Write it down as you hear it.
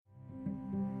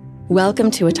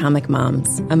Welcome to Atomic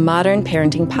Moms, a modern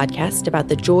parenting podcast about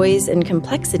the joys and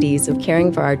complexities of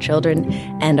caring for our children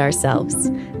and ourselves.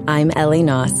 I'm Ellie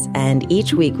Noss, and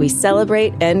each week we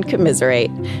celebrate and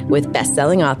commiserate with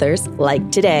best-selling authors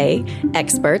like today,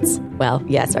 experts, well,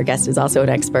 yes, our guest is also an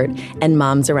expert, and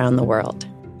moms around the world.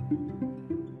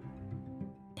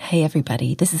 Hey,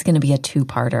 everybody, this is going to be a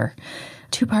two-parter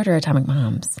Atomic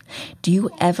Moms. Do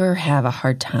you ever have a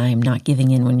hard time not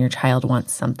giving in when your child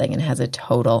wants something and has a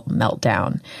total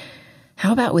meltdown?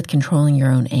 How about with controlling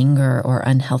your own anger or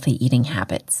unhealthy eating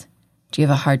habits? Do you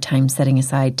have a hard time setting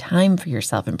aside time for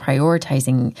yourself and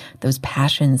prioritizing those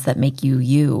passions that make you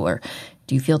you? Or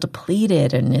do you feel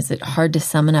depleted and is it hard to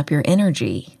summon up your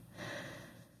energy?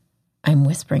 I'm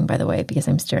whispering, by the way, because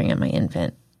I'm staring at my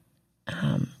infant,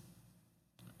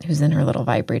 who's in her little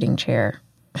vibrating chair.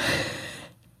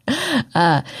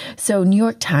 So New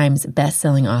York Times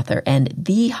bestselling author and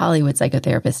the Hollywood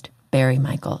psychotherapist, Barry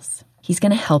Michels. He's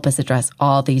going to help us address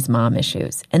all these mom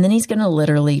issues, and then he's going to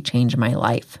literally change my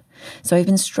life. So I've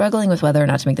been struggling with whether or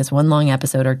not to make this one long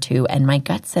episode or two, and my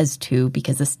gut says two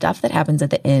because the stuff that happens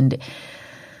at the end,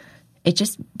 it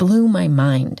just blew my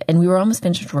mind. And we were almost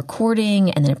finished recording,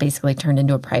 and then it basically turned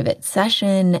into a private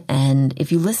session. And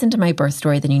if you listen to my birth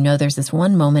story, then you know there's this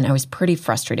one moment I was pretty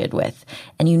frustrated with.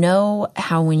 And you know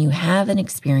how when you have an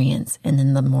experience and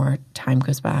then the more time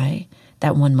goes by,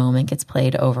 that one moment gets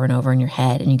played over and over in your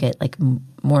head and you get like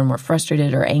more and more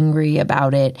frustrated or angry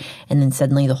about it. And then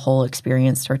suddenly the whole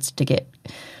experience starts to get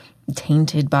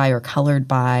tainted by or colored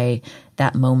by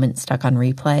that moment stuck on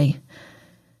replay.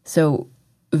 So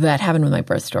that happened with my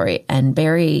birth story, and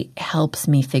Barry helps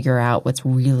me figure out what's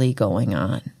really going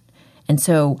on. And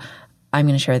so I'm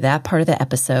going to share that part of the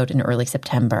episode in early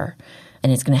September, and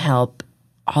it's going to help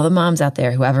all the moms out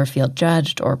there who ever feel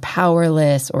judged or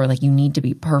powerless or like you need to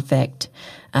be perfect,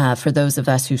 for those of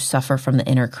us who suffer from the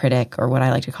inner critic or what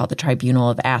I like to call the tribunal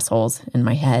of assholes in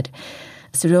my head.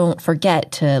 So don't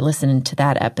forget to listen to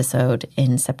that episode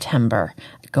in September.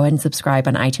 Go ahead and subscribe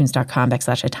on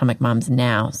iTunes.com/Atomic Moms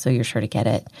now so you're sure to get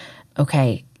it.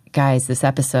 Okay, guys, this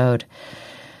episode,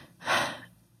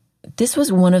 this was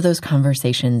one of those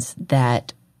conversations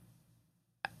that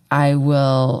I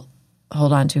will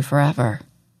hold on to forever.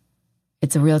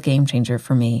 It's a real game changer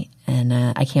for me, and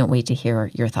I can't wait to hear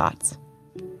your thoughts.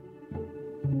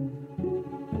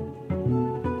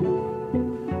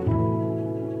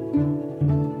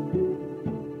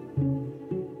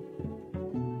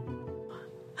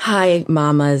 Hi,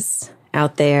 mamas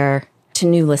out there. To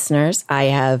new listeners, I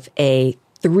have a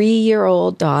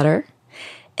 3-year-old daughter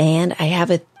and I have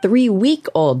a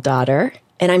 3-week-old daughter,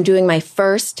 and I'm doing my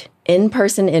first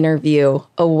in-person interview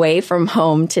away from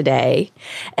home today.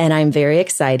 And I'm very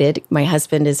excited. My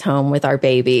husband is home with our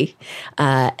baby,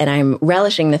 and I'm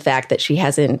relishing the fact that she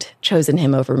hasn't chosen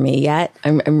him over me yet.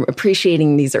 I'm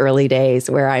appreciating these early days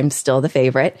where I'm still the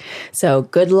favorite. So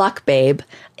good luck, babe.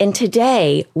 And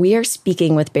today we are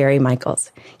speaking with Barry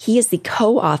Michels. He is the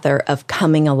co-author of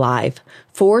Coming Alive,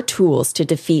 4 Tools to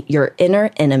Defeat Your Inner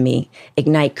Enemy,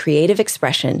 Ignite Creative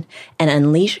Expression, and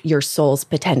Unleash Your Soul's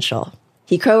Potential.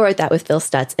 He co-wrote that with Phil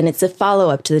Stutz, and it's a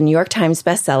follow-up to the New York Times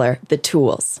bestseller, The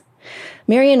Tools.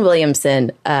 Marianne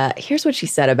Williamson, here's what she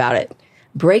said about it.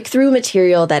 Breakthrough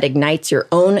material that ignites your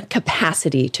own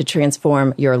capacity to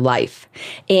transform your life.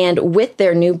 And with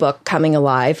their new book, Coming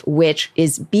Alive, which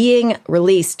is being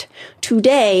released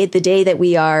today, the day that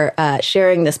we are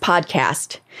sharing this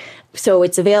podcast. So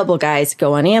it's available, guys.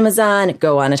 Go on Amazon,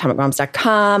 go on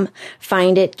atomicmoms.com,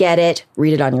 find it, get it,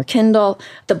 read it on your Kindle.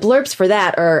 The blurbs for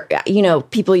that are,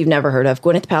 people you've never heard of.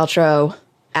 Gwyneth Paltrow,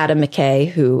 Adam McKay,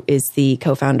 who is the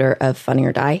co-founder of Funny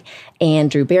or Die,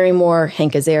 and Drew Barrymore,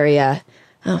 Hank Azaria,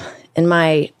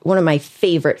 and one of my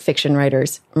favorite fiction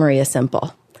writers, Maria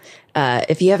Semple.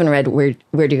 If you haven't read Where'd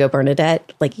You Go,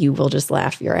 Bernadette, you will just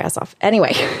laugh your ass off.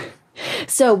 Anyway.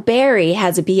 So Barry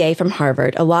has a BA from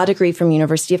Harvard, a law degree from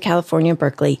University of California,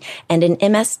 Berkeley, and an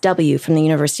MSW from the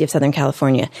University of Southern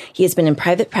California. He has been in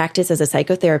private practice as a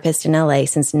psychotherapist in LA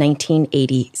since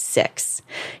 1986.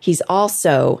 He's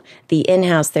also the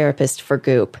in-house therapist for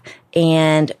Goop.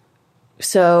 And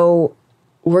so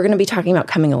we're going to be talking about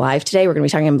Coming Alive today. We're going to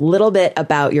be talking a little bit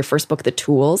about your first book, The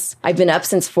Tools. I've been up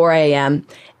since 4 a.m.,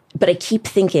 but I keep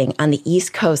thinking on the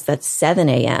East Coast, that's 7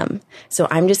 a.m. So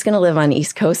I'm just going to live on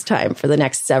East Coast time for the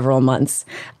next several months.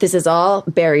 This is all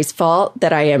Barry's fault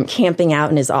that I am camping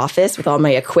out in his office with all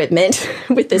my equipment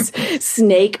with this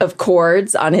snake of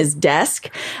cords on his desk.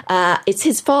 It's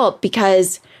his fault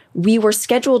because we were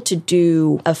scheduled to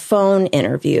do a phone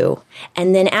interview.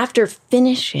 And then after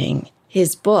finishing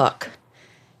his book,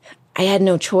 I had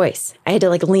no choice. I had to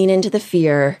like lean into the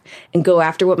fear and go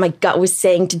after what my gut was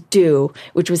saying to do,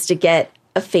 which was to get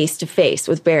a face-to-face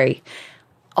with Barry.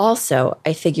 Also,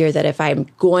 I figure that if I'm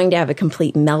going to have a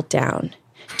complete meltdown,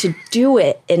 to do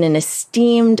it in an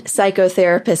esteemed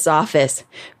psychotherapist's office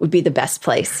would be the best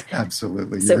place.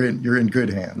 Absolutely. So, you're in good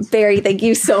hands. Barry, thank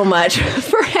you so much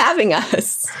for having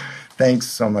us. Thanks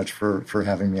so much for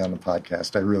having me on the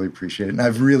podcast. I really appreciate it. And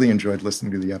I've really enjoyed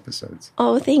listening to the episodes.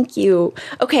 Oh, thank you.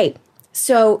 Okay,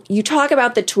 so you talk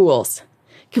about the tools.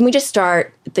 Can we just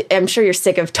start? I'm sure you're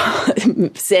sick of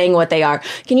saying what they are.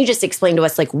 Can you just explain to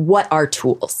us, like, what are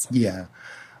tools? Yeah.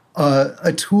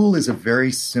 A tool is a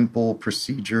very simple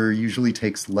procedure, usually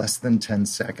takes less than 10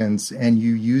 seconds, and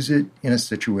you use it in a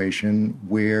situation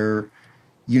where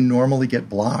you normally get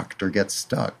blocked or get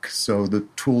stuck. So the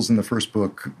tools in the first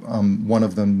book, one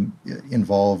of them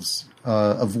involves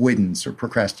avoidance or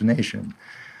procrastination.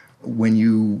 When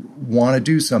you want to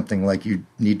do something like you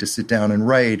need to sit down and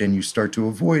write and you start to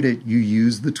avoid it, you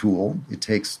use the tool. It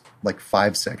takes like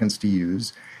 5 seconds to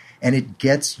use. And it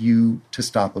gets you to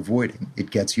stop avoiding.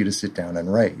 It gets you to sit down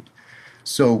and write.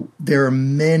 So there are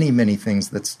many, many things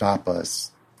that stop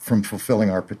us from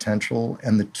fulfilling our potential.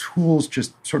 And the tools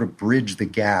just sort of bridge the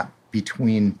gap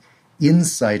between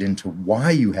insight into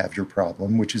why you have your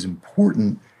problem, which is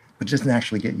important, but doesn't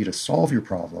actually get you to solve your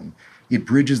problem. It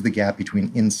bridges the gap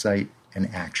between insight and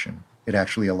action. It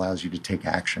actually allows you to take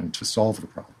action to solve the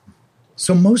problem.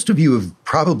 So most of you have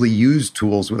probably used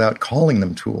tools without calling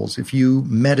them tools. If you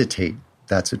meditate,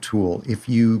 that's a tool. If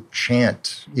you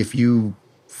chant, if you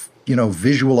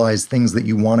visualize things that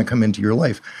you want to come into your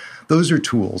life, those are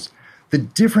tools. The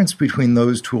difference between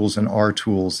those tools and our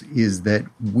tools is that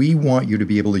we want you to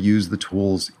be able to use the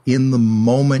tools in the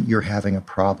moment you're having a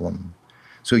problem.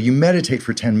 So you meditate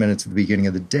for 10 minutes at the beginning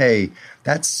of the day.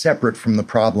 That's separate from the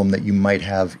problem that you might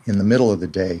have in the middle of the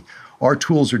day. Our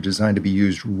tools are designed to be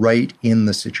used right in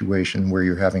the situation where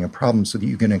you're having a problem so that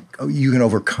you can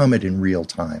overcome it in real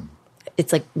time.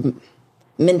 It's like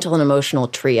mental and emotional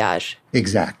triage.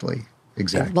 Exactly.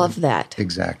 I love that.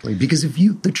 Exactly. Because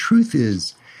the truth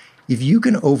is, if you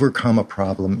can overcome a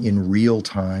problem in real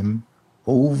time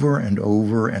over and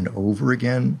over and over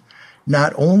again,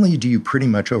 not only do you pretty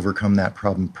much overcome that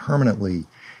problem permanently,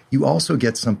 you also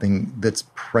get something that's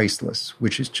priceless,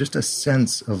 which is just a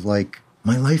sense of like,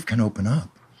 my life can open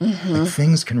up. Mm-hmm. Like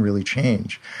things can really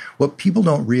change. What people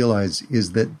don't realize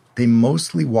is that they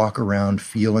mostly walk around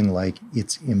feeling like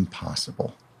it's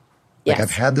impossible. Like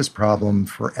I've had this problem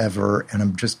forever and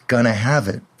I'm just going to have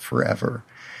it forever.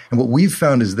 And what we've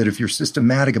found is that if you're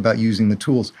systematic about using the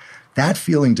tools, that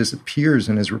feeling disappears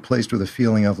and is replaced with a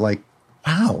feeling of like,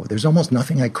 wow, there's almost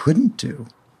nothing I couldn't do,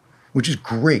 which is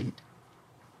great.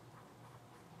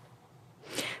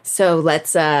 So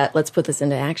let's put this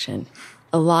into action.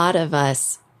 A lot of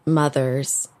us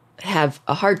mothers have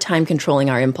a hard time controlling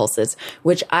our impulses,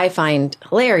 which I find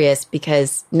hilarious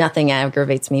because nothing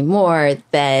aggravates me more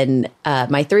than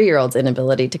my 3-year-old's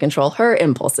inability to control her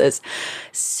impulses.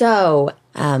 So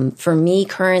for me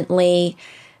currently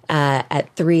at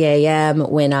 3 a.m.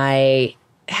 when I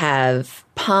have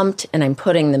pumped and I'm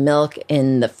putting the milk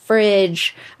in the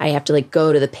fridge, I have to like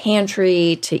go to the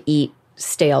pantry to eat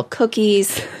stale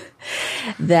cookies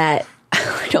that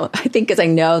I think because I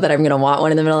know that I'm going to want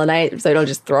one in the middle of the night, so I don't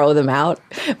just throw them out,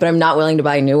 but I'm not willing to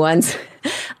buy new ones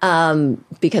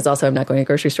because also I'm not going to the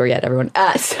grocery store yet, everyone.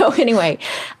 So anyway,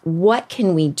 what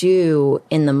can we do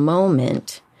in the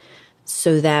moment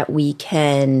so that we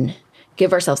can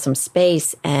give ourselves some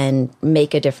space and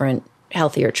make a different,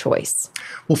 healthier choice?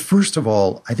 Well, first of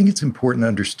all, I think it's important to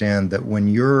understand that when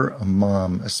you're a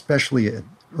mom, especially at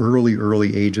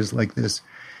early ages like this,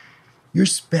 you're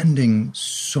spending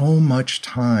so much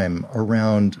time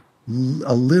around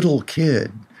a little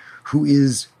kid who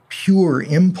is pure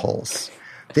impulse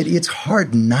that it's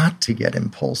hard not to get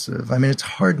impulsive. I mean, it's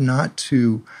hard not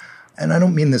to, and I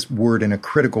don't mean this word in a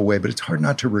critical way, but it's hard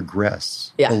not to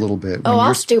regress a little bit.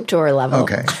 I'll stoop to her level.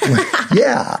 Okay.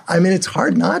 Yeah. I mean, it's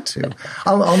hard not to.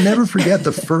 I'll never forget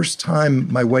the first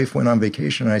time my wife went on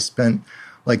vacation and I spent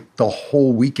like the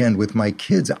whole weekend with my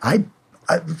kids. I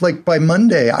like by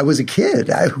Monday, I was a kid.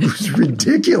 It was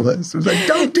ridiculous. It was like,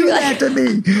 don't do that to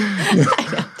me.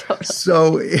 Totally.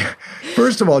 So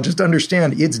first of all, just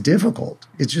understand it's difficult.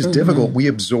 It's just difficult. We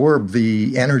absorb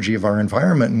the energy of our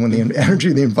environment. And when the energy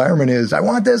of the environment is, I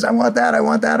want this, I want that, I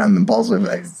want that, I'm impulsive,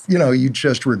 you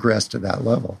just regress to that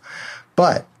level.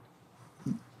 But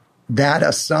that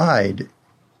aside,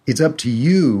 it's up to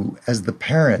you as the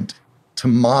parent to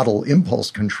model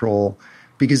impulse control,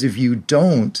 because if you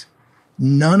don't,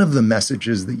 none of the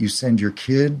messages that you send your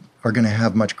kid are going to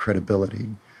have much credibility.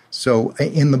 So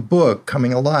in the book,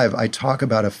 Coming Alive, I talk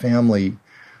about a family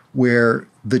where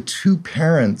the two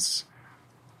parents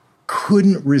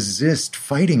couldn't resist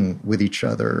fighting with each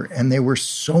other. And they were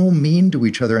so mean to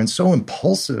each other and so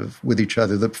impulsive with each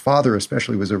other. The father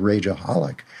especially was a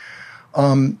rageaholic.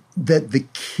 That the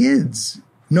kids,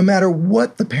 no matter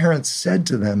what the parents said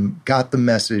to them, got the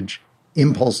message,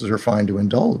 impulses are fine to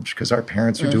indulge because our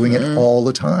parents are doing it all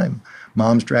the time.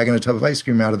 Mom's dragging a tub of ice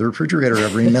cream out of the refrigerator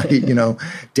every night.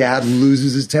 Dad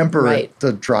loses his temper at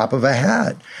the drop of a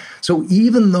hat. So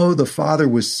even though the father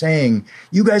was saying,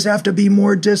 you guys have to be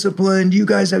more disciplined, you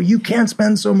can't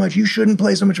spend so much, you shouldn't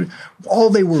play so much, all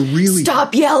they were really...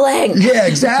 Stop yelling! Yeah,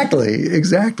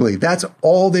 exactly. That's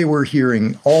all they were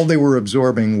hearing. All they were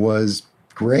absorbing was,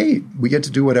 great, we get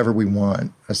to do whatever we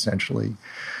want, essentially.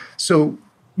 So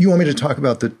you want me to talk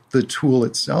about the tool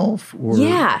itself? Or,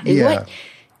 yeah.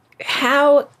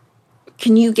 How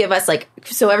can you give us,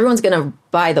 so everyone's going to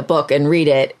buy the book and read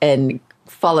it and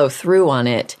follow through on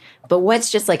it, but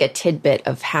what's just a tidbit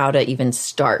of how to even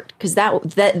start? Because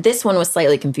this one was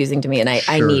slightly confusing to me, and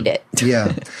I need it.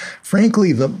 Yeah.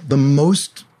 Frankly, I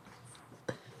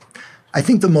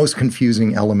think the most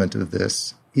confusing element of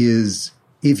this is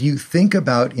if you think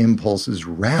about impulses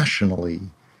rationally,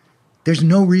 there's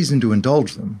no reason to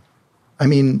indulge them. I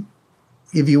mean,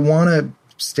 if you want to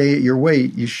stay at your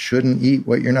weight, you shouldn't eat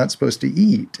what you're not supposed to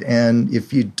eat. And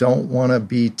if you don't want to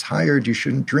be tired, you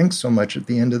shouldn't drink so much at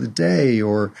the end of the day.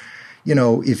 Or,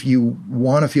 if you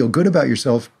want to feel good about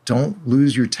yourself, don't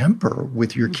lose your temper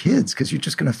with your kids because you're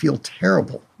just going to feel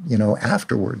terrible,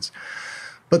 afterwards.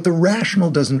 But the rational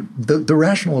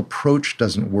approach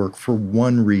doesn't work for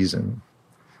one reason,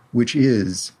 which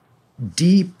is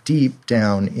deep, deep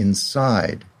down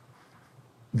inside,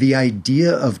 the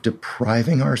idea of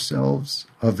depriving ourselves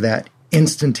of that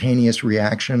instantaneous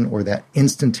reaction or that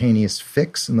instantaneous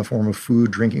fix in the form of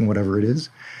food, drinking, whatever it is,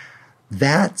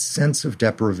 that sense of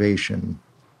deprivation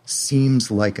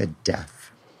seems like a death.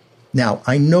 Now,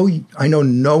 I know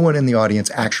no one in the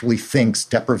audience actually thinks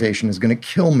deprivation is going to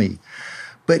kill me.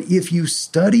 But if you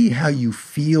study how you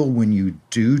feel when you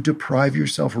do deprive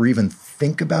yourself or even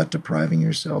think about depriving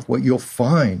yourself, what you'll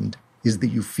find is that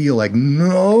you feel like,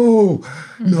 no.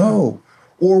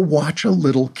 Or watch a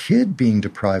little kid being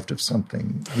deprived of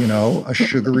something, a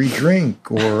sugary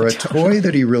drink or a toy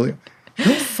that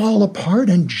he'll fall apart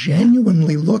and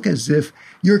genuinely look as if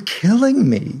you're killing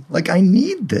me. I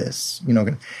need this,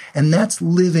 and that's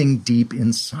living deep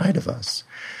inside of us.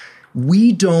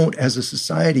 We don't, as a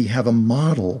society, have a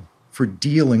model for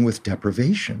dealing with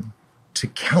deprivation to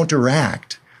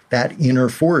counteract that inner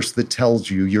force that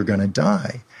tells you you're going to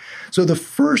die. So the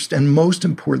first and most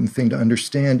important thing to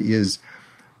understand is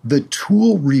the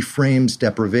tool reframes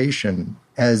deprivation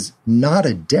as not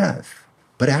a death,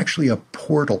 but actually a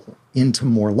portal into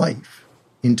more life,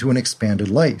 into an expanded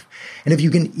life. And if you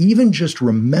can even just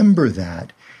remember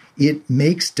that, it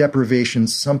makes deprivation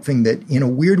something that, in a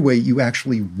weird way, you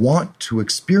actually want to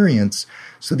experience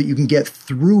so that you can get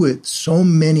through it so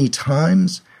many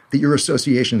times that your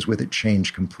associations with it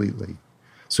change completely.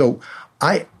 So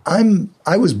I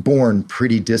was born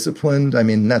pretty disciplined. I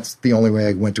mean, that's the only way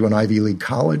I went to an Ivy League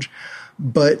college.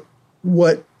 But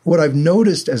what I've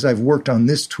noticed as I've worked on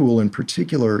this tool in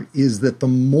particular is that the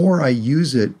more I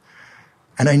use it,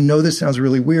 and I know this sounds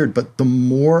really weird, but the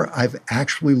more I've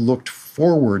actually looked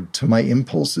forward to my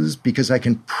impulses because I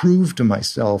can prove to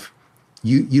myself,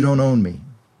 you don't own me.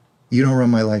 You don't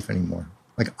run my life anymore.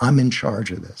 I'm in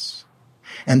charge of this.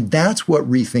 And that's what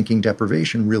rethinking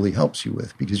deprivation really helps you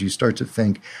with, because you start to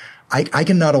think, I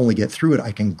can not only get through it,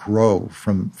 I can grow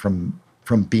from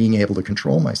being able to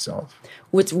control myself.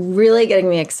 What's really getting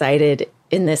me excited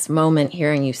in this moment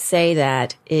hearing you say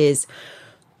that is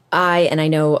I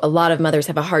know a lot of mothers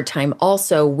have a hard time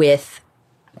also with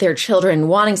their children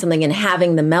wanting something and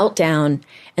having the meltdown.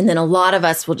 And then a lot of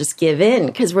us will just give in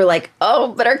because we're like,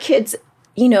 oh, but our kids,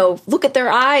 look at their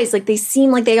eyes. They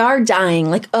seem like they are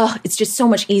dying. It's just so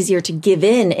much easier to give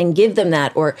in and give them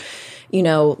that. Or,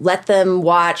 let them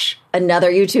watch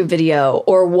another YouTube video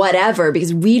or whatever,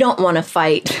 because we don't want to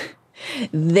fight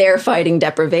their fighting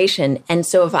deprivation. And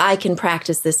so if I can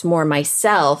practice this more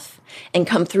myself and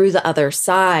come through the other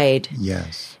side.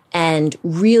 Yes. And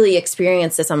really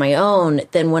experience this on my own,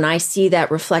 then when I see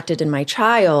that reflected in my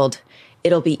child,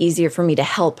 it'll be easier for me to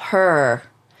help her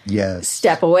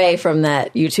step away from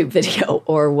that YouTube video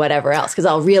or whatever else, because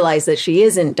I'll realize that she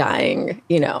isn't dying,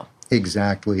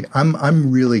 Exactly.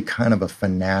 I'm really kind of a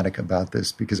fanatic about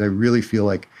this because I really feel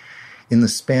like in the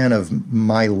span of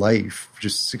my life,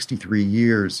 just 63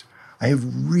 years, I have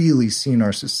really seen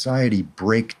our society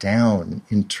break down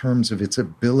in terms of its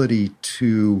ability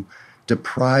to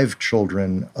deprive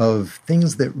children of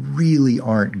things that really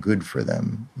aren't good for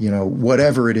them,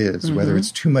 whatever it is, whether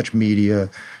it's too much media,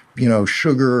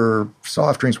 sugar,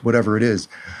 soft drinks, whatever it is.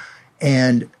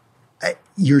 And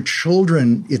your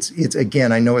children, it's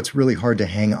again, I know it's really hard to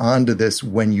hang on to this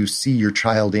when you see your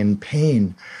child in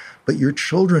pain, but your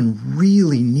children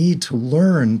really need to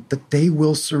learn that they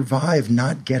will survive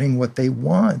not getting what they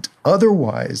want.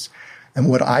 Otherwise, and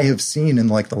what I have seen in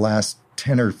like the last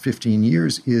 10 or 15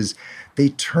 years is they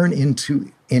turn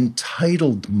into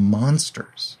entitled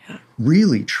monsters. Yeah.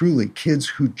 Really, truly, kids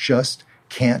who just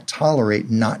can't tolerate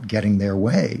not getting their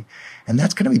way. And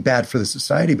that's going to be bad for the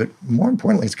society, but more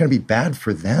importantly, it's going to be bad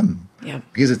for them. Yeah.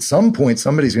 Because at some point,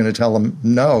 somebody's going to tell them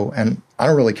no, and I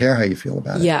don't really care how you feel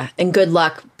about it. Yeah, and good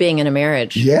luck being in a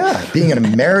marriage. Yeah, being in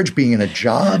a marriage, being in a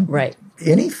job. Right.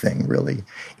 Anything, really.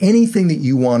 Anything that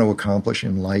you want to accomplish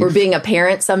in life. Or being a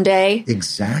parent someday.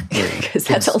 Exactly. Because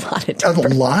that's a lot of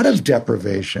deprivation. A lot of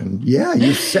deprivation. Yeah,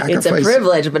 you sacrifice. It's a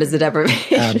privilege, but it's a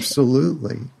deprivation.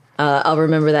 Absolutely. I'll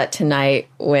remember that tonight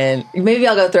when maybe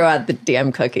I'll go throw out the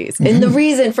damn cookies. And the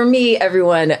reason for me,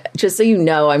 everyone, just so you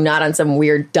know, I'm not on some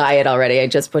weird diet already. I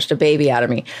just pushed a baby out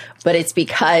of me. But it's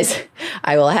because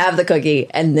I will have the cookie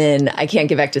and then I can't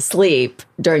get back to sleep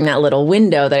during that little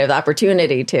window that I have the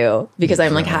opportunity to because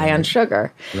I'm like high on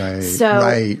sugar. Right. So,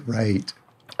 right.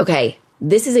 Okay.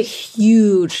 This is a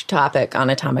huge topic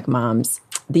on Atomic Moms.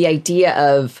 The idea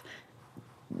of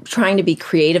trying to be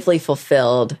creatively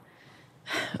fulfilled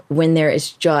when there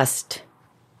is just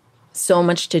so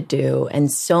much to do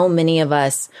and so many of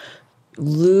us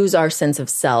lose our sense of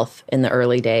self in the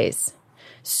early days.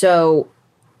 So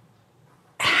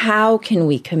how can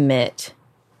we commit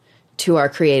to our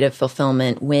creative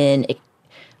fulfillment when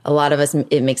a lot of us,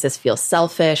 it makes us feel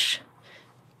selfish,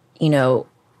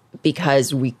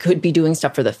 because we could be doing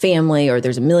stuff for the family or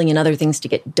there's a million other things to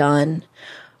get done.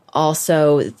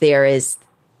 Also, there is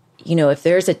if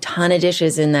there's a ton of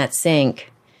dishes in that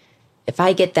sink, if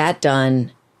I get that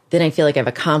done, then I feel like I've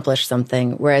accomplished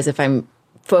something. Whereas if I'm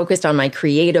focused on my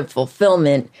creative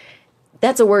fulfillment,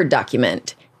 that's a Word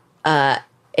document. And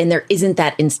there isn't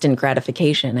that instant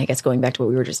gratification, I guess, going back to what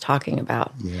we were just talking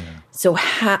about. Yeah. So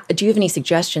do you have any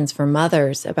suggestions for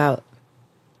mothers about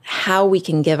how we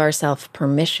can give ourselves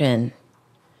permission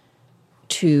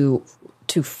to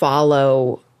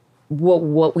follow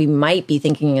what we might be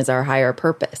thinking is our higher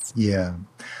purpose? Yeah.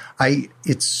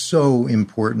 It's so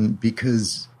important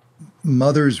because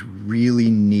mothers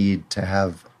really need to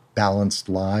have balanced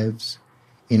lives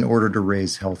in order to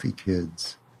raise healthy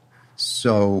kids.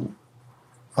 So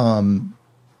one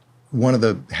of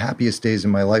the happiest days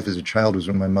in my life as a child was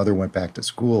when my mother went back to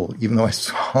school. Even though I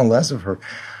saw less of her,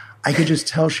 I could just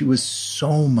tell she was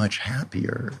so much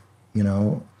happier.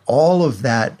 All of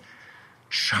that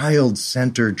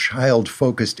child-centered,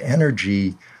 child-focused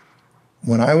energy,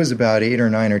 when I was about 8 or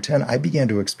 9 or 10, I began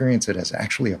to experience it as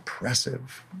actually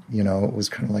oppressive. It was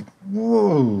kind of like,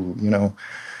 whoa,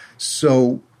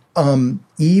 So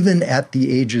even at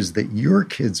the ages that your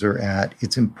kids are at,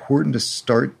 it's important to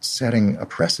start setting a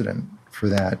precedent for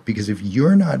that. Because if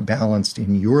you're not balanced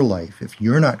in your life, if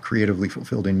you're not creatively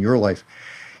fulfilled in your life,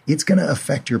 it's going to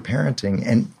affect your parenting.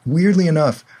 And weirdly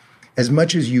enough, as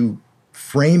much as you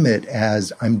frame it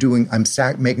as I'm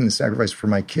making the sacrifice for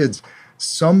my kids,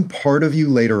 some part of you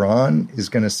later on is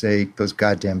going to say, those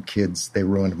goddamn kids, they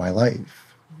ruined my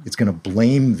life. It's going to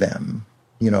blame them,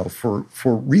 for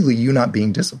really you not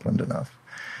being disciplined enough.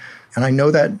 And I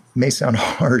know that may sound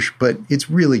harsh, but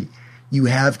it's really, you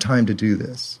have time to do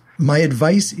this. My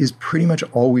advice is pretty much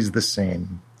always the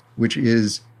same, which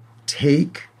is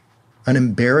take an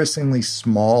embarrassingly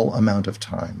small amount of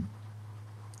time,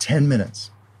 10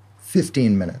 minutes,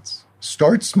 15 minutes.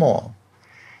 Start small.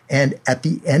 And at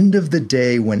the end of the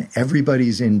day, when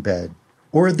everybody's in bed,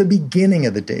 or at the beginning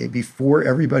of the day before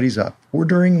everybody's up, or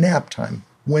during nap time,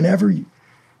 whenever you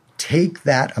take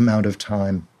that amount of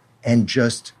time and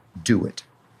just do it.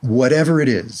 Whatever it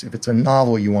is, if it's a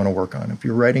novel you want to work on, if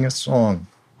you're writing a song,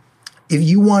 if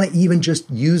you want to even just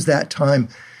use that time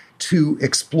to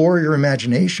explore your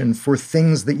imagination for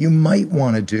things that you might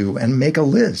want to do and make a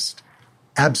list,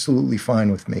 absolutely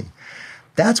fine with me.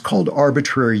 That's called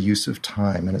arbitrary use of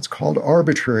time. And it's called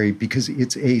arbitrary because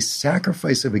it's a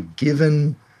sacrifice of a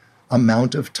given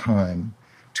amount of time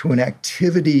to an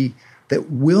activity that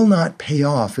will not pay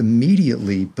off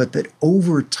immediately, but that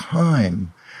over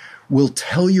time will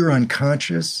tell your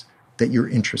unconscious that you're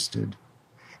interested.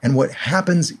 And what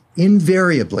happens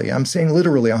invariably, I'm saying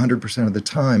literally 100% of the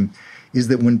time, is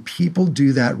that when people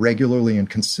do that regularly and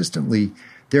consistently,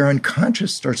 their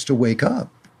unconscious starts to wake up.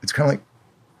 It's kind of like,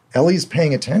 Ellie's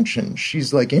paying attention.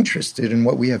 She's like interested in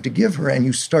what we have to give her. And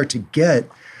you start to get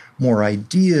more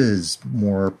ideas,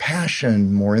 more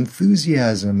passion, more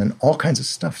enthusiasm, and all kinds of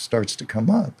stuff starts to come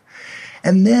up.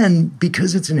 And then,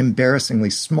 because it's an embarrassingly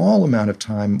small amount of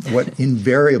time, what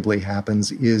invariably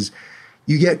happens is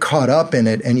you get caught up in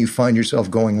it and you find yourself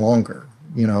going longer.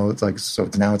 You know, it's like, so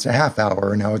now it's a half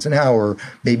hour, now it's an hour.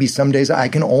 Maybe some days I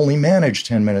can only manage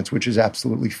 10 minutes, which is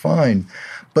absolutely fine.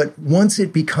 But once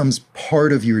it becomes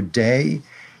part of your day,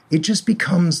 it just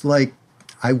becomes like,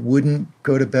 I wouldn't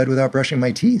go to bed without brushing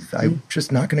my teeth. I'm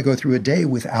just not going to go through a day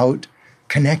without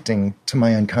connecting to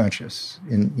my unconscious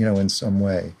in some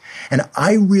way. And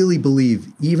I really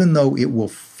believe, even though it will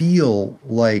feel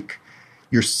like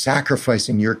you're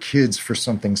sacrificing your kids for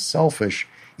something selfish,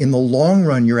 in the long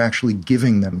run, you're actually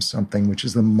giving them something, which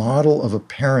is the model of a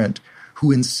parent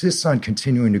who insists on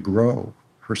continuing to grow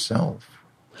herself.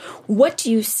 What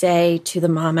do you say to the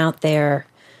mom out there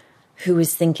who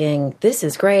is thinking, this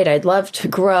is great, I'd love to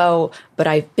grow, but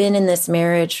I've been in this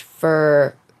marriage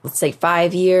for, let's say,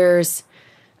 5 years.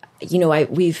 You know,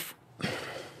 we've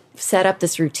set up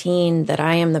this routine that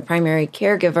I am the primary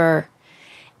caregiver,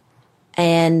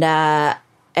 and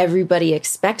everybody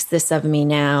expects this of me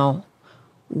now.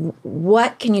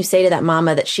 What can you say to that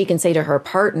mama that she can say to her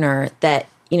partner that,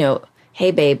 you know,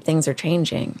 hey, babe, things are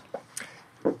changing?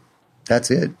 That's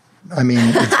it. I mean,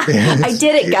 I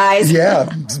did it, guys. Yeah,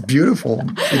 it's beautiful.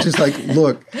 It's just like,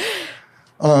 look,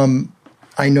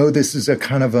 I know this is a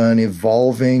kind of an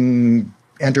evolving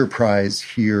enterprise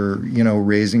here, you know,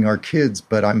 raising our kids,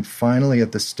 but I'm finally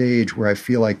at the stage where I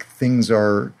feel like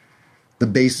the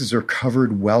bases are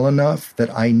covered well enough that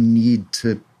I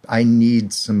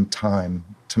need some time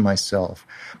to myself.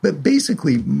 But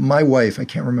basically, my wife, I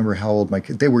can't remember how old my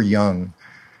kids, they were young.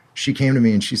 She came to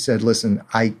me and she said, listen,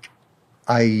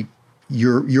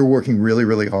 you're working really,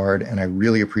 really hard and I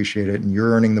really appreciate it. And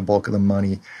you're earning the bulk of the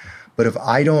money. But if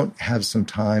I don't have some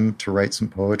time to write some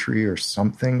poetry or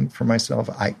something for myself,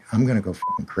 I'm going to go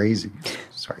fucking crazy.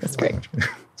 Sorry. That's great.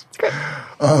 That's great.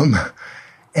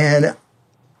 And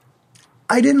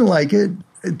I didn't like it.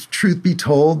 Truth be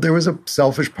told, there was a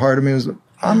selfish part of me who was,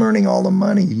 I'm earning all the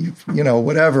money, you know,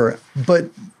 whatever. But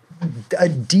a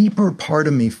deeper part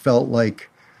of me felt like,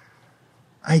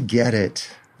 I get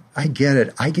it. I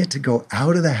get to go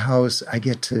out of the house. I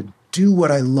get to do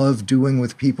what I love doing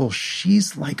with people.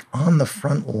 She's like on the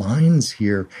front lines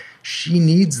here. She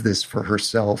needs this for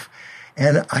herself.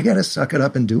 And I got to suck it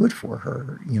up and do it for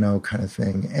her, you know, kind of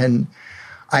thing. And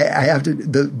I have to,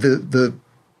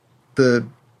 the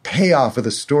payoff of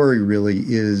the story really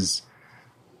is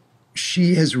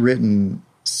she has written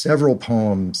several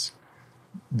poems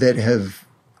that have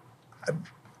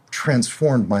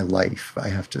transformed my life, I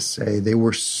have to say. They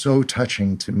were so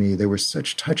touching to me. They were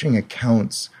such touching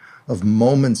accounts of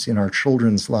moments in our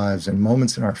children's lives and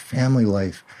moments in our family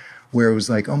life where it was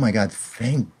like, oh my God,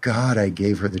 thank God I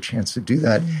gave her the chance to do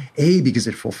that. A, because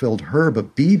it fulfilled her,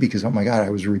 but B, because, oh my God, I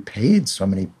was repaid so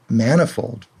many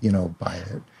manifold, you know, by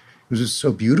it. It was just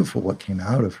so beautiful what came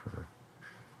out of her.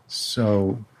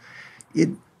 So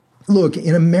look,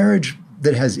 in a marriage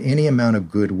that has any amount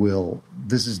of goodwill,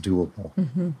 this is doable.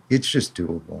 Mm-hmm. It's just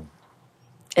doable.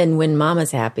 And when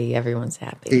mama's happy, everyone's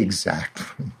happy.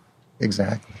 Exactly.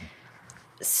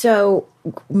 So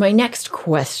my next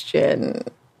question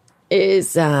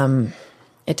is,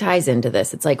 it ties into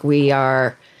this. It's like we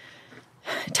are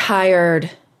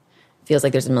tired, feels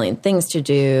like there's a million things to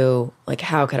do. Like,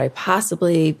 how could I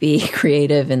possibly be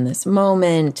creative in this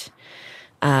moment?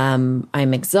 I'm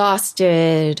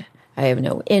exhausted. I have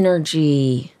no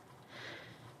energy.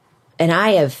 And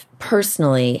I have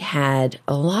personally had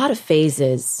a lot of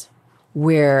phases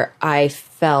where I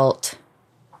felt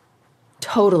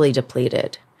totally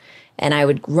depleted. And I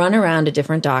would run around to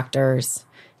different doctors,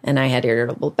 and I had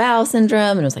irritable bowel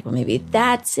syndrome, and I was like, well, maybe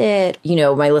that's it. You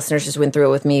know, my listeners just went through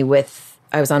it with me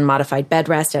I was on modified bed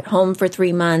rest at home for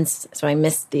 3 months. So I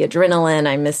missed the adrenaline.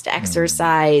 I missed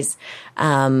exercise.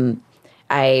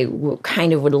 I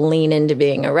kind of would lean into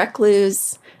being a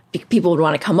recluse. People would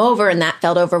want to come over, and that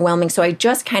felt overwhelming. So I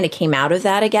just kind of came out of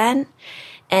that again.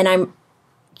 And I'm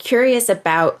curious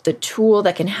about the tool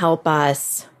that can help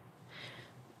us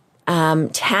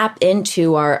tap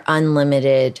into our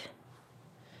unlimited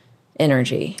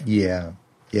energy. Yeah.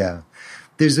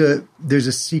 There's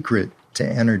a secret to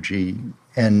energy,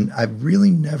 and I've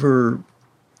really never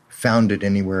found it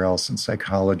anywhere else in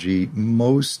psychology.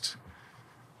 Most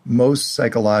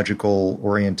psychological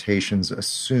orientations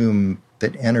assume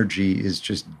that energy is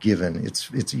just given.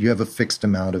 It's you have a fixed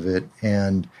amount of it,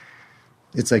 and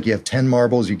it's like you have 10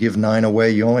 marbles, you give 9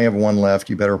 away, you only have 1 left,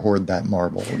 you better hoard that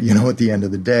marble, you know, at the end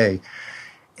of the day.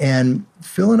 And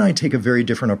Phil and I take a very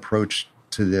different approach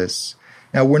to this.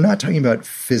 Now, we're not talking about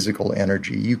physical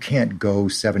energy. You can't go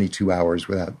 72 hours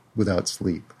without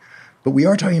sleep. But we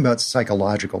are talking about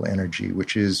psychological energy,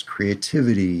 which is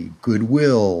creativity,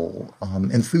 goodwill,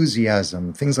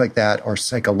 enthusiasm, things like that are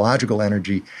psychological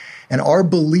energy. And our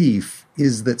belief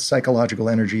is that psychological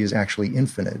energy is actually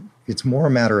infinite. It's more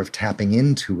a matter of tapping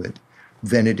into it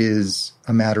than it is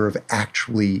a matter of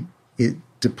actually it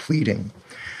depleting.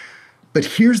 But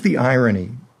here's the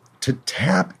irony. To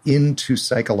tap into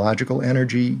psychological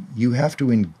energy, you have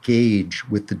to engage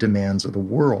with the demands of the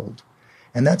world.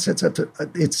 And that sets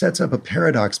up a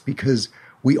paradox because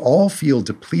we all feel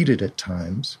depleted at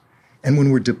times. And when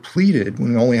we're depleted,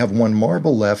 when we only have one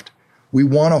marble left, we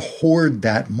want to hoard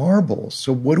that marble.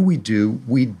 So what do?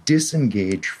 We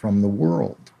disengage from the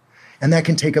world. And that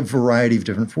can take a variety of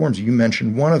different forms. You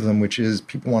mentioned one of them, which is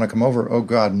people want to come over. Oh,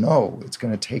 God, no, it's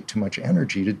going to take too much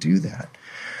energy to do that.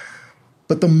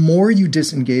 But the more you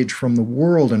disengage from the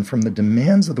world and from the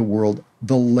demands of the world,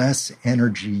 the less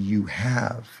energy you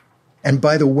have. And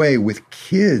by the way, with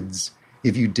kids,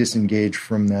 if you disengage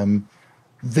from them,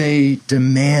 they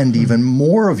demand even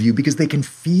more of you because they can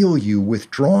feel you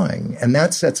withdrawing. And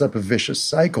that sets up a vicious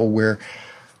cycle where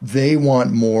they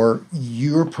want more,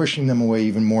 you're pushing them away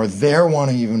even more, they're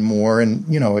wanting even more, and,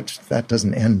 that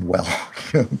doesn't end well,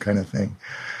 kind of thing.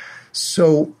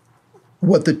 So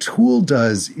what the tool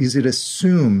does is it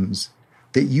assumes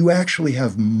that you actually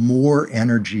have more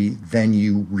energy than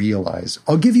you realize.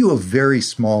 I'll give you a very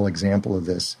small example of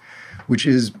this, which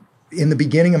is in the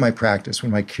beginning of my practice,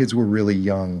 when my kids were really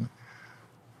young,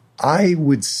 I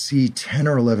would see 10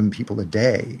 or 11 people a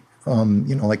day,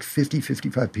 like 50,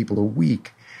 55 people a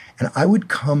week. And I would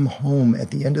come home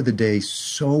at the end of the day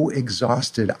so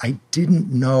exhausted. I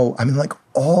didn't know.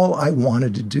 All I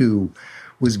wanted to do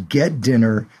was get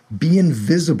dinner, be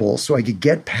invisible so I could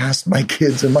get past my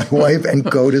kids and my wife and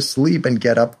go to sleep and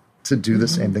get up to do the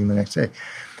same thing the next day.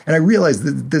 And I realized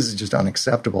that this is just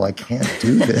unacceptable. I can't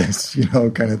do this,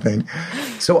 kind of thing.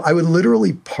 So I would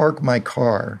literally park my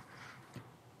car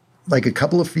like a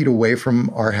couple of feet away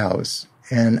from our house.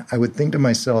 And I would think to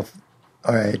myself,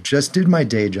 all right, I just did my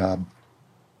day job.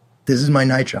 This is my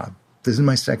night job. This is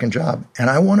my second job.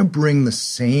 And I want to bring the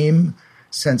same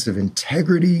sense of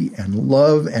integrity and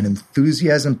love and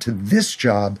enthusiasm to this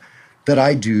job that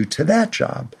I do to that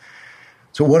job.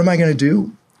 So what am I going to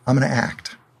do? I'm going to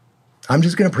act. I'm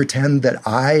just going to pretend that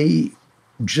I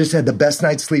just had the best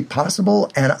night's sleep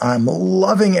possible and I'm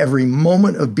loving every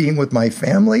moment of being with my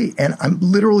family, and I'm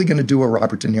literally going to do a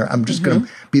Robert De Niro. I'm just going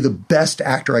to be the best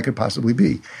actor I could possibly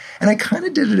be. And I kind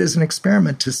of did it as an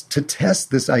experiment to test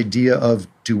this idea of,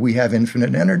 do we have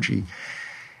infinite energy?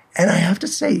 And I have to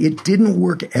say, it didn't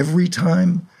work every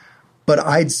time, but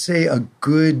I'd say a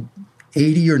good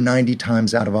 80 or 90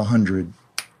 times out of 100,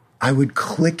 I would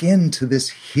click into this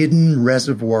hidden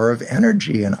reservoir of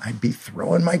energy, and I'd be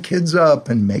throwing my kids up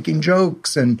and making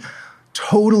jokes and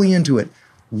totally into it.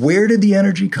 Where did the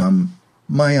energy come?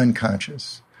 My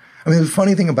unconscious. The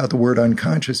funny thing about the word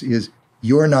unconscious is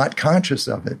you're not conscious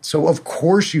of it. So of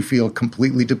course you feel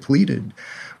completely depleted.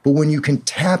 But when you can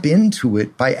tap into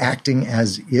it by acting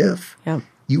as if,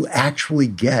 you actually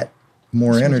get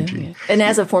more energy. And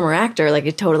as a former actor,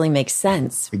 it totally makes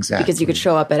sense. Exactly. Because you could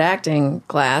show up at acting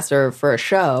class or for a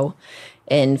show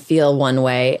and feel one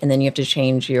way, and then you have to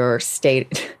change your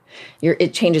state.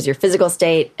 It changes your physical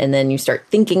state, and then you start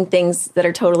thinking things that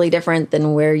are totally different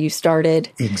than where you started.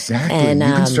 Exactly. And you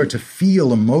can start to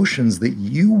feel emotions that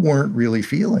you weren't really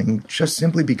feeling just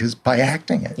simply because by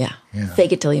acting it. Yeah.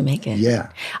 Fake it till you make it.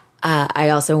 Yeah. I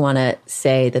also want to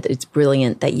say that it's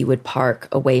brilliant that you would park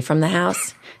away from the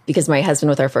house, because my husband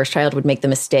with our first child would make the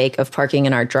mistake of parking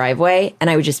in our driveway, and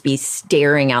I would just be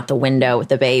staring out the window with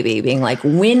the baby being like,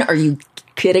 when are you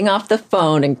getting off the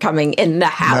phone and coming in the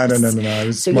house? No. I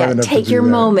was smart enough take to do your that.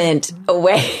 moment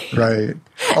away. Right.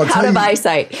 Out of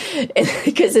eyesight.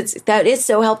 Because that is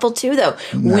so helpful too, though.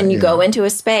 When you go into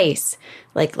a space,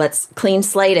 let's clean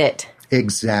slate it.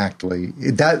 Exactly.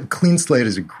 That clean slate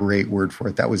is a great word for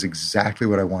it. That was exactly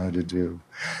what I wanted to do.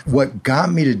 What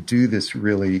got me to do this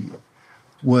really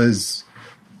was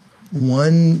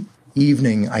one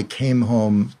evening I came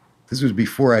home. This was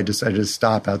before I decided to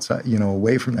stop outside,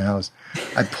 away from the house.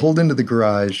 I pulled into the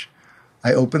garage.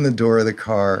 I opened the door of the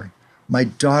car. My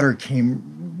daughter came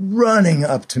running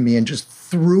up to me and just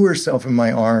threw herself in my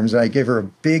arms. I gave her a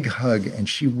big hug, and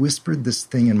she whispered this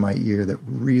thing in my ear that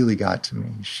really got to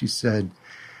me. She said,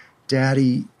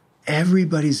 "Daddy,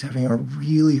 everybody's having a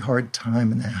really hard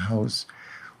time in the house.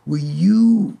 Will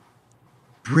you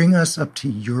bring us up to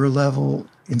your level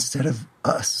instead of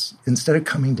us, instead of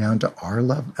coming down to our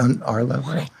level, on our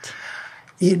level. What?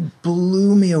 It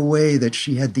blew me away that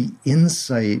she had the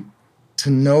insight to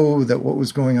know that what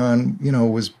was going on,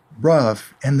 was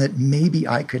rough and that maybe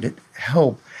I could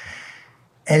help.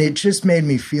 And it just made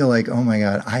me feel like, oh my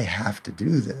God, I have to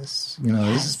do this.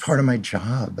 This is part of my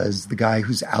job as the guy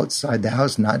who's outside the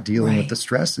house, not dealing with the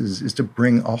stresses, is to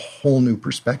bring a whole new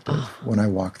perspective when I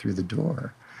walk through the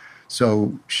door.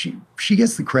 So she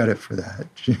gets the credit for that.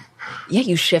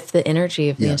 You shift the energy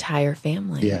of the entire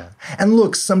family. Yeah. And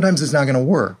look, sometimes it's not going to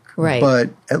work. Right. But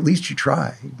at least you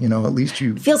try. At least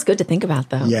you... It feels good to think about,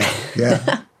 though.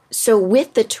 Yeah. So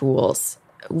with the tools,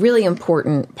 a really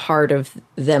important part of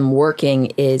them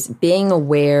working is being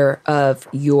aware of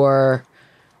your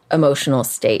emotional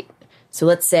state. So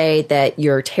let's say that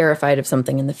you're terrified of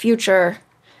something in the future.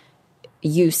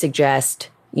 You suggest,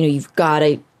 you've got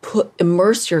to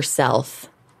immerse yourself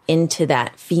into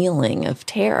that feeling of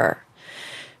terror.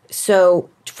 So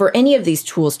for any of these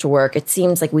tools to work, it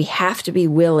seems like we have to be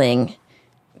willing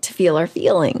to feel our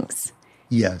feelings.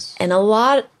 Yes. And a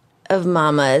lot of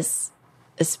mamas,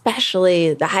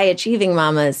 especially the high-achieving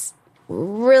mamas,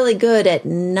 really good at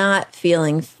not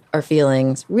feeling our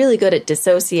feelings, really good at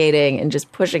dissociating and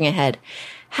just pushing ahead.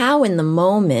 How in the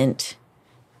moment...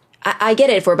 I get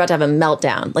it if we're about to have a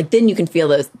meltdown. Like, then you can feel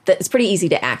those. It's pretty easy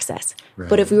to access. Right.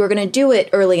 But if we were going to do it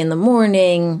early in the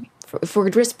morning, if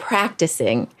we're just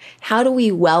practicing, how do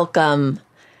we welcome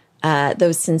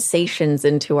those sensations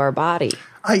into our body?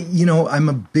 I'm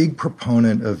a big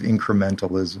proponent of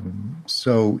incrementalism.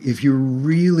 So if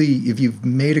you've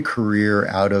made a career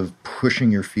out of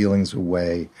pushing your feelings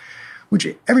away, which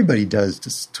everybody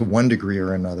does to one degree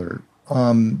or another,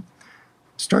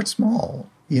 start small.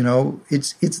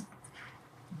 It's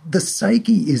the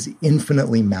psyche is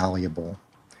infinitely malleable.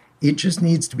 It just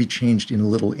needs to be changed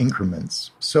in little increments.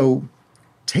 So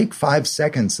take 5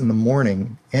 seconds in the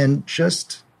morning and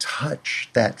just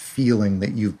touch that feeling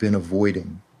that you've been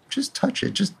avoiding. Just touch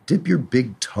it. Just dip your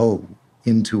big toe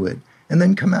into it and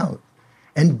then come out.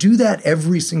 And do that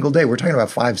every single day. We're talking about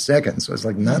 5 seconds, so it's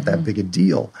like not that big a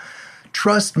deal.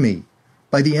 Trust me,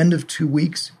 by the end of 2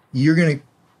 weeks,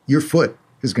 your foot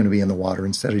is going to be in the water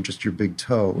instead of just your big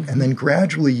toe. Mm-hmm. And then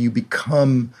gradually you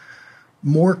become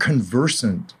more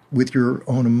conversant with your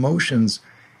own emotions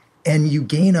and you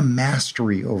gain a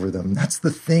mastery over them. That's the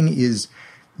thing, is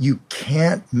you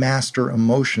can't master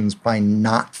emotions by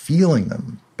not feeling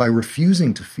them, by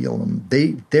refusing to feel them.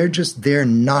 They're just there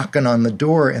knocking on the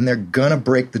door and they're going to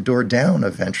break the door down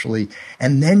eventually.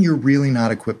 And then you're really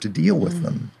not equipped to deal with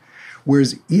them.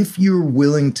 Whereas if you're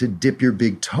willing to dip your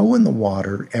big toe in the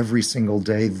water every single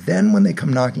day, then when they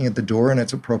come knocking at the door and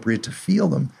it's appropriate to feel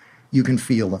them, you can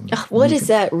feel them. What is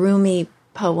that Rumi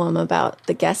poem about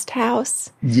the guest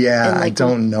house? Yeah, I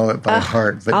don't know it by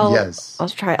heart, but yes.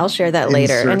 I'll share that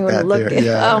later. Anyone look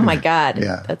at Oh my God.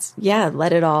 Yeah.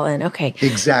 Let it all in. Okay.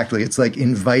 Exactly. It's like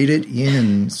invite it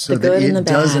in so that it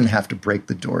doesn't have to break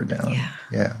the door down.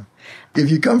 Yeah. If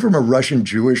you come from a Russian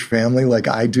Jewish family like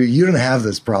I do, you don't have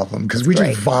this problem because we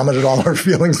just vomited all our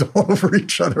feelings all over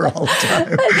each other all the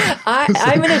time.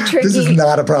 I'm in a tricky... This is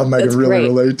not a problem I can really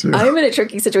relate to. I'm in a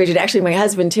tricky situation. Actually, my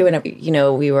husband too, and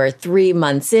we were 3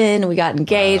 months in, we got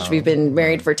engaged. Wow. We've been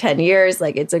married for 10 years.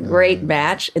 Like, it's a great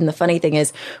match. And the funny thing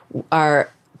is,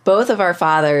 both of our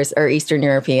fathers are Eastern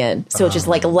European. So just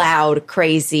like loud,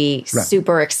 crazy,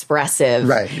 super expressive.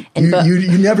 Right. And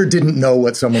you never didn't know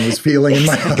what someone was feeling in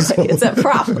my household. It's a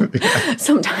problem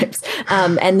sometimes.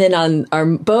 And then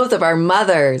both of our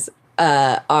mothers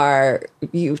are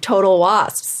total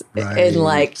wasps.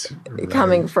 And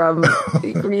coming from,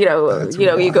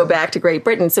 you go back to Great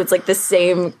Britain. So it's like the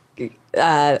same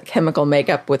chemical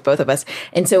makeup with both of us.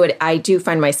 And so I do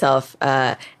find myself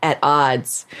at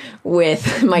odds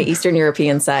with my Eastern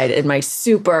European side and my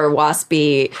super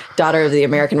waspy daughter of the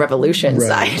American Revolution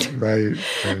side. Right.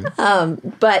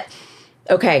 But,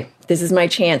 okay, this is my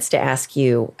chance to ask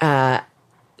you.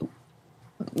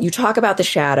 You talk about the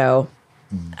shadow.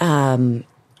 And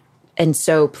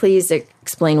so please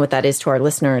explain what that is to our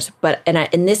listeners.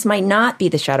 And this might not be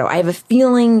the shadow. I have a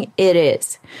feeling it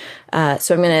is.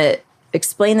 So I'm going to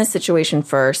explain the situation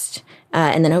first,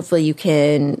 and then hopefully you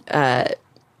can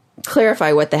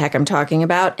clarify what the heck I'm talking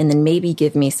about, and then maybe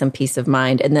give me some peace of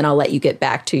mind, and then I'll let you get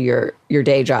back to your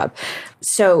day job.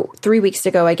 So 3 weeks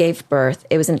ago, I gave birth.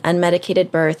 It was an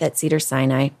unmedicated birth at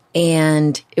Cedars-Sinai,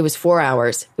 and it was 4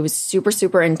 hours. It was super,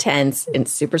 super intense and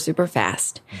super, super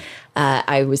fast.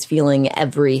 I was feeling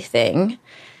everything,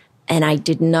 and I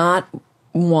did not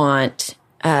want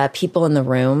people in the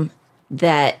room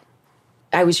that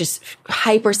I was just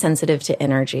hypersensitive to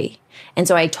energy. And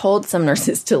so I told some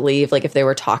nurses to leave, like if they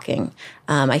were talking.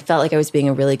 I felt like I was being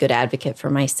a really good advocate for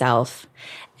myself.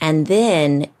 And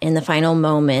then in the final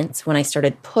moments, when I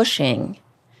started pushing,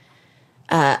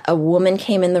 a woman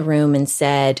came in the room and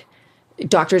said,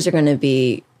 doctors are going to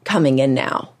be coming in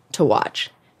now to watch.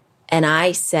 And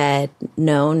I said,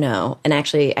 no. And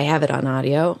actually, I have it on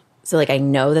audio. So like, I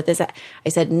know that I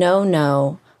said,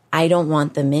 no, I don't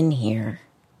want them in here.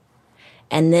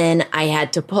 And then I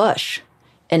had to push.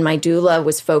 And my doula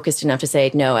was focused enough to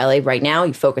say, no, Ellie, right now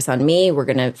you focus on me. We're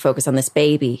going to focus on this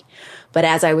baby. But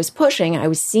as I was pushing, I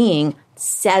was seeing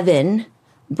 7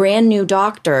 brand new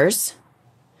doctors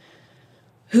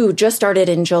who just started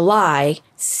in July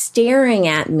staring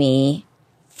at me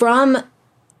from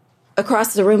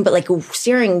across the room, but like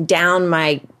staring down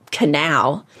my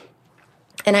canal.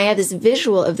 And I had this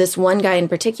visual of this one guy in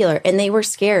particular, and they were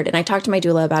scared. And I talked to my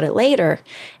doula about it later,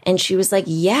 and she was like,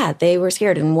 yeah, they were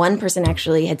scared. And one person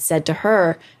actually had said to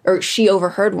her, or she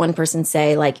overheard one person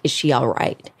say, like, is she all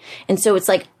right? And so it's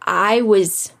like I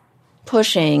was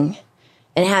pushing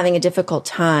and having a difficult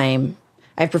time.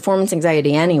 I have performance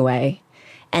anxiety anyway.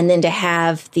 And then to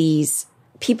have these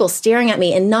people staring at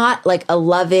me in not like a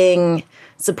loving,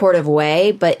 supportive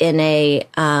way, but in a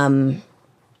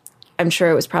I'm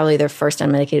sure it was probably their first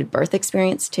unmedicated birth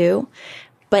experience too.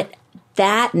 But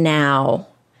that now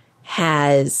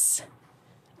has,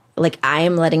 like, I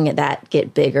am letting that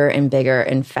get bigger and bigger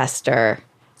and fester.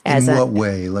 In what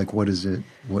way? Like, what is it?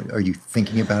 What are you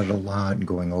thinking about it a lot and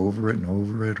going over it and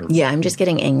over it? Or? Yeah, I'm just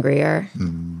getting angrier.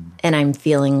 And I'm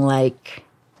feeling like,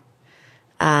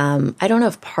 I don't know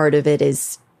if part of it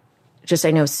is just,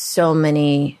 I know so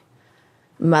many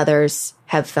mothers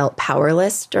have felt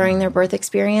powerless during their birth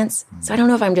experience. So I don't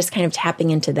know if I'm just kind of tapping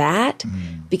into that,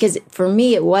 because for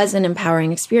me, it was an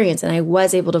empowering experience and I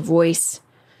was able to voice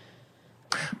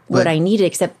what I needed,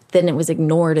 except then it was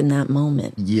ignored in that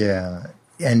moment. Yeah.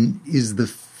 And is the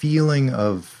feeling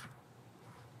of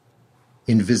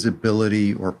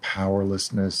invisibility or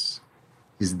powerlessness,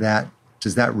 does that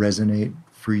resonate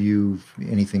for you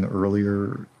anything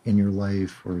earlier in your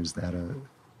life, or is that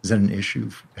an issue?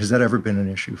 Has that ever been an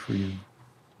issue for you?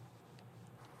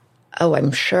 Oh,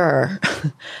 I'm sure.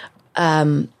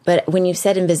 But when you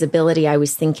said invisibility, I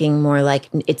was thinking more like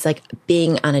it's like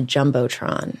being on a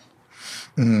Jumbotron.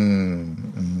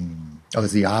 Oh,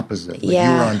 it's the opposite. Like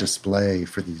yeah. You were on display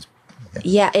for these.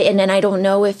 Yeah. And then I don't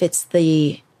know if it's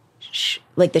the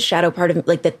shadow part of it,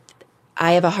 like that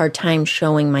I have a hard time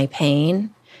showing my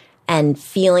pain and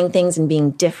feeling things and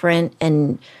being different.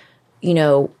 And, you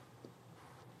know,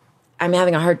 I'm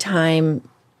having a hard time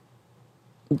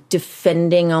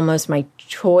defending almost my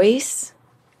choice.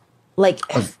 Like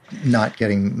of not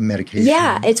getting medication.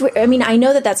 Yeah. I mean, I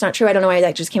know that that's not true. I don't know why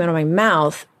that just came out of my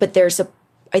mouth, but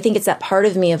I think it's that part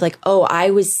of me of like, oh,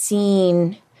 I was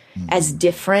seen as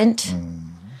different,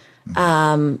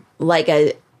 like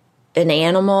an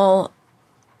animal,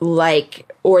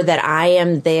 or that I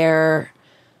am there.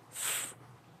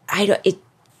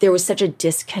 There was such a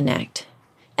disconnect.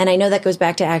 And I know that goes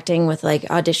back to acting with like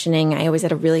auditioning. I always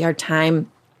had a really hard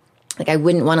time. Like I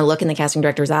wouldn't want to look in the casting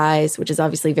director's eyes, which is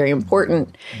obviously very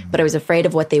important, but I was afraid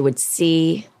of what they would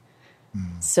see.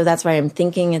 So that's why I'm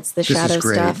thinking it's the shadow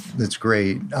stuff. That's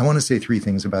great. I want to say 3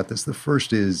 things about this. The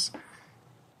first is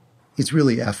it's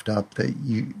really effed up that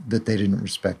they didn't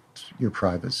respect your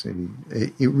privacy.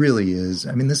 It really is.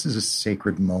 I mean, this is a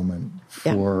sacred moment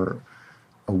for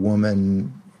a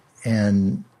woman,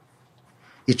 and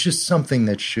it's just something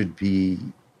that should be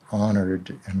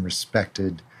honored and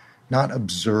respected, not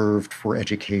observed for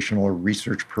educational or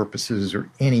research purposes or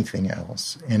anything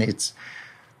else. And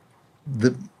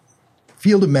the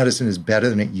field of medicine is better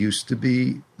than it used to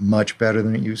be, much better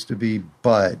than it used to be,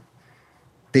 but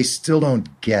they still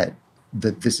don't get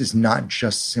that this is not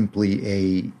just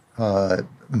simply a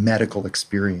medical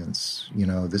experience. You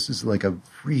know, this is like a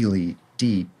really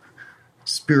deep,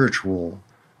 spiritual,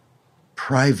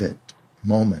 private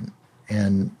moment.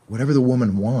 And whatever the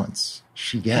woman wants,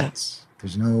 she gets.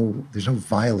 There's no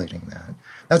violating that.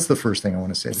 That's the first thing I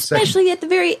want to say. Especially at the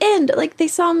very end, like they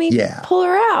saw me pull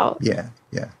her out. Yeah.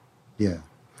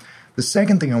 The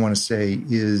second thing I want to say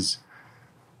is,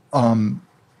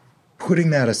 putting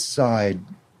that aside,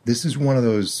 this is one of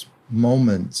those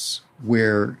moments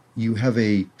where you have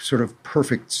a sort of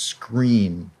perfect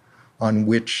screen on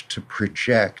which to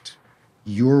project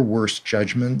your worst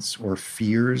judgments or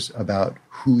fears about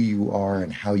who you are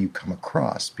and how you come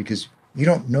across, because you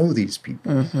don't know these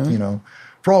people. You know,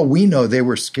 for all we know, they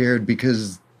were scared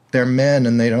because they're men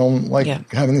and they don't like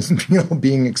having this,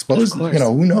 being exposed.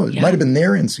 Who knows? It might have been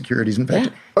their insecurities. In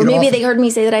fact, or maybe they heard me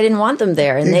say that I didn't want them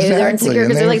there, and they're insecure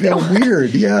because they're like, feel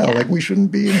weird. Like we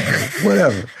shouldn't be in here,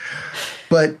 whatever.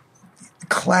 But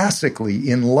classically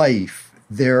in life,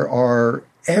 there are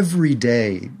every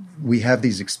day we have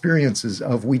these experiences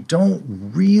of we don't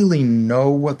really know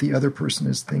what the other person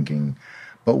is thinking,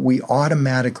 but we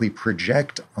automatically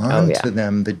project onto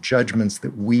them the judgments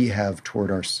that we have toward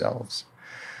ourselves.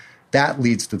 That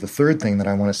leads to the third thing that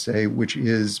I want to say, which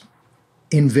is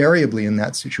invariably in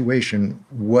that situation,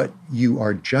 what you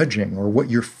are judging or what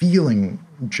you're feeling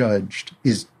judged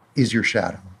is your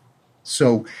shadow.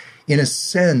 So in a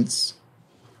sense,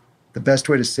 the best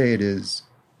way to say it is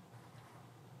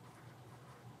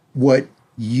what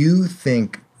you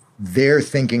think they're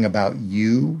thinking about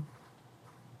you,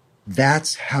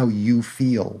 that's how you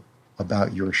feel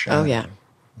about your shadow. Oh, yeah.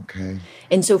 Okay.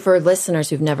 And so for listeners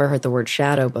who've never heard the word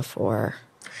shadow before,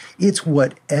 it's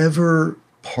whatever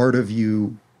part of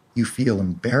you feel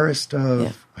embarrassed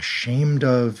of, ashamed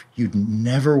of, you'd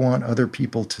never want other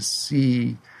people to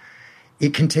see.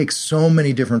 It can take so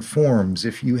many different forms.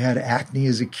 If you had acne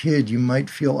as a kid, you might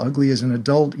feel ugly as an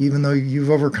adult, even though you've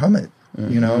overcome it.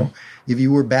 If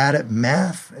you were bad at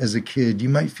math as a kid, you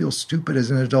might feel stupid as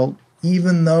an adult,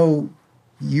 even though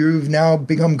you've now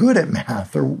become good at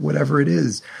math or whatever it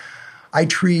is. I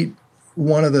treat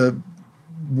one of the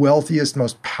wealthiest,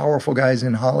 most powerful guys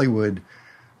in Hollywood,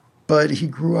 but he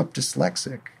grew up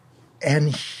dyslexic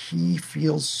and he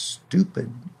feels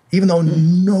stupid, even though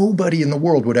nobody in the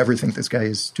world would ever think this guy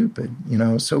is stupid,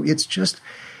 So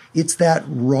it's that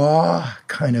raw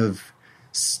kind of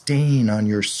stain on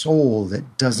your soul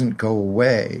that doesn't go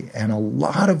away. And a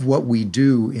lot of what we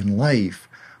do in life,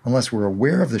 unless we're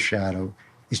aware of the shadow,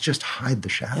 is just hide the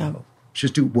shadow.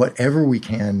 Just do whatever we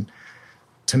can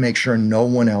to make sure no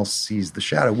one else sees the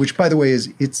shadow, which, by the way,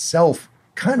 is itself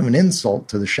kind of an insult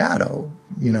to the shadow.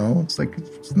 It's like,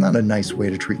 it's not a nice way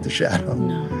to treat the shadow.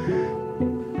 No.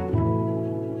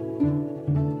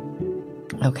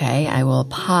 Okay, I will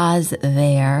pause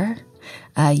there.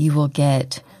 You will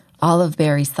get all of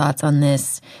Barry's thoughts on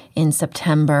this in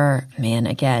September. Man,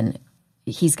 again,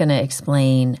 he's going to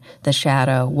explain the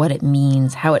shadow, what it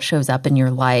means, how it shows up in your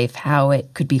life, how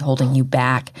it could be holding you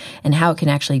back, and how it can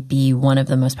actually be one of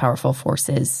the most powerful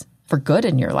forces for good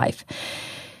in your life.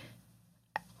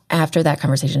 After that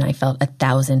conversation, I felt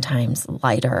 1,000 times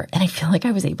lighter, and I feel like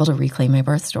I was able to reclaim my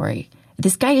birth story.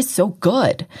 This guy is so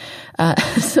good.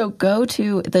 So go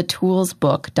to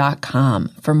thetoolsbook.com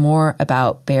for more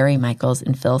about Barry Michels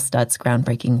and Phil Stutt's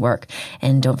groundbreaking work.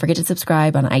 And don't forget to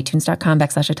subscribe on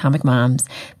iTunes.com/Atomic Moms.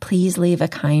 Please leave a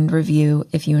kind review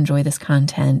if you enjoy this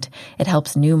content. It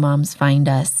helps new moms find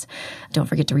us. Don't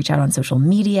forget to reach out on social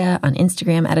media, on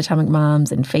Instagram @Atomic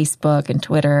Moms and Facebook and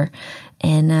Twitter.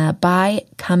 And buy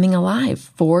Coming Alive,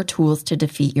 4 tools to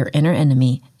defeat your inner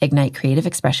enemy, ignite creative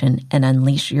expression, and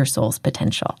unleash your soul's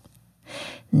potential.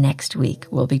 Next week,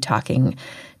 we'll be talking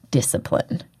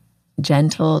discipline,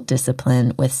 gentle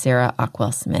discipline with Sarah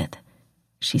Ockwell-Smith.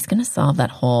 She's going to solve that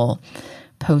whole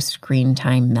post-screen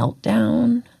time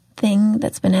meltdown thing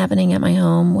that's been happening at my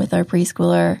home with our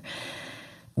preschooler.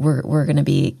 We're going to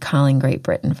be calling Great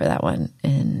Britain for that one.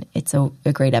 And it's a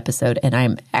great episode. And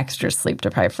I'm extra sleep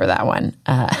deprived for that one.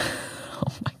 Oh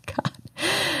my God.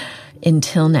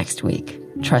 Until next week,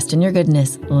 trust in your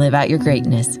goodness, live out your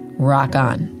greatness, rock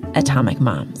on, Atomic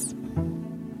Moms.